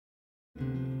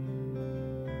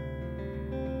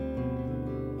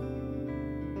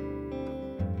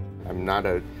I'm not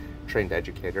a trained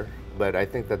educator, but I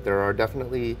think that there are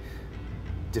definitely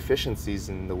deficiencies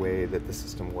in the way that the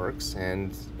system works,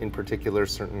 and in particular,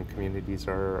 certain communities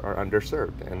are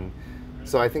underserved. And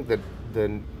so I think that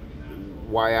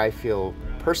why I feel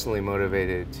personally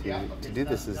motivated to do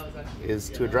this is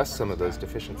to address some of those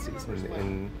deficiencies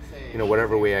in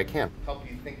whatever way I can. Help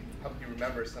you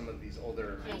remember some of these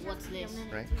older. What's this?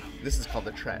 Right? This is called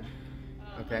the tread.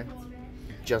 Okay?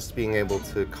 Just being able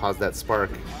to cause that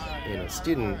spark in a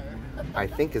student, I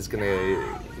think, is going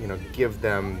to give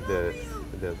them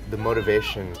the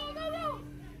motivation.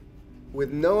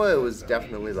 With Noah, it was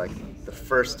definitely like the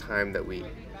first time that we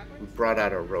brought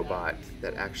out a robot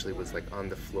that actually was like on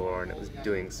the floor and it was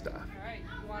doing stuff.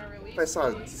 I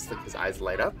saw just like his eyes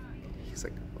light up. He's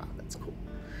like, wow, that's cool.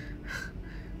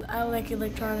 I like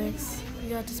electronics. We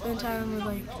got to spend time with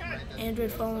like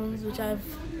Android phones, which I've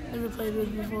never played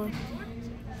with before.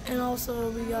 And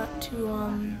also we got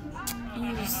to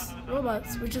use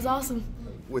robots, which is awesome.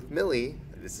 With Millie,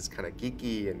 this is kind of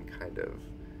geeky and kind of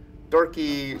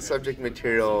dorky subject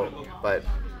material, but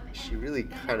she really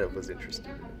kind of was interested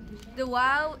in it. The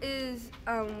WOW is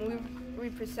we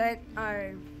present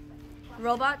our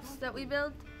robots that we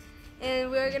build, and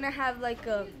we're gonna have like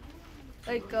a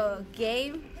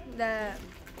game that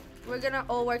we're gonna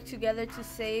all work together to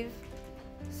save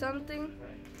something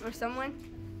or someone.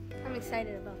 I'm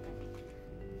excited about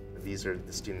that. These are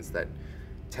the students that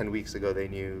 10 weeks ago they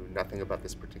knew nothing about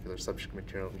this particular subject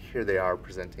material, and here they are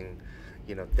presenting,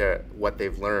 what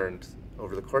they've learned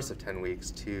over the course of 10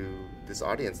 weeks to this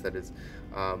audience that is,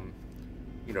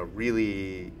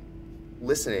 really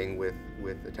listening with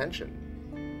attention.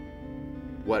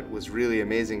 What was really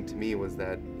amazing to me was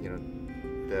that,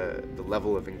 the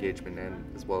level of engagement and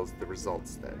as well as the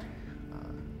results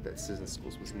that Citizen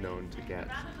Schools was known to get.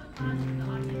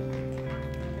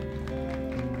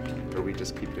 Or we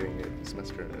just keep doing it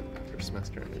semester after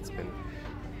semester, and it's been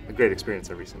a great experience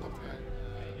every single time.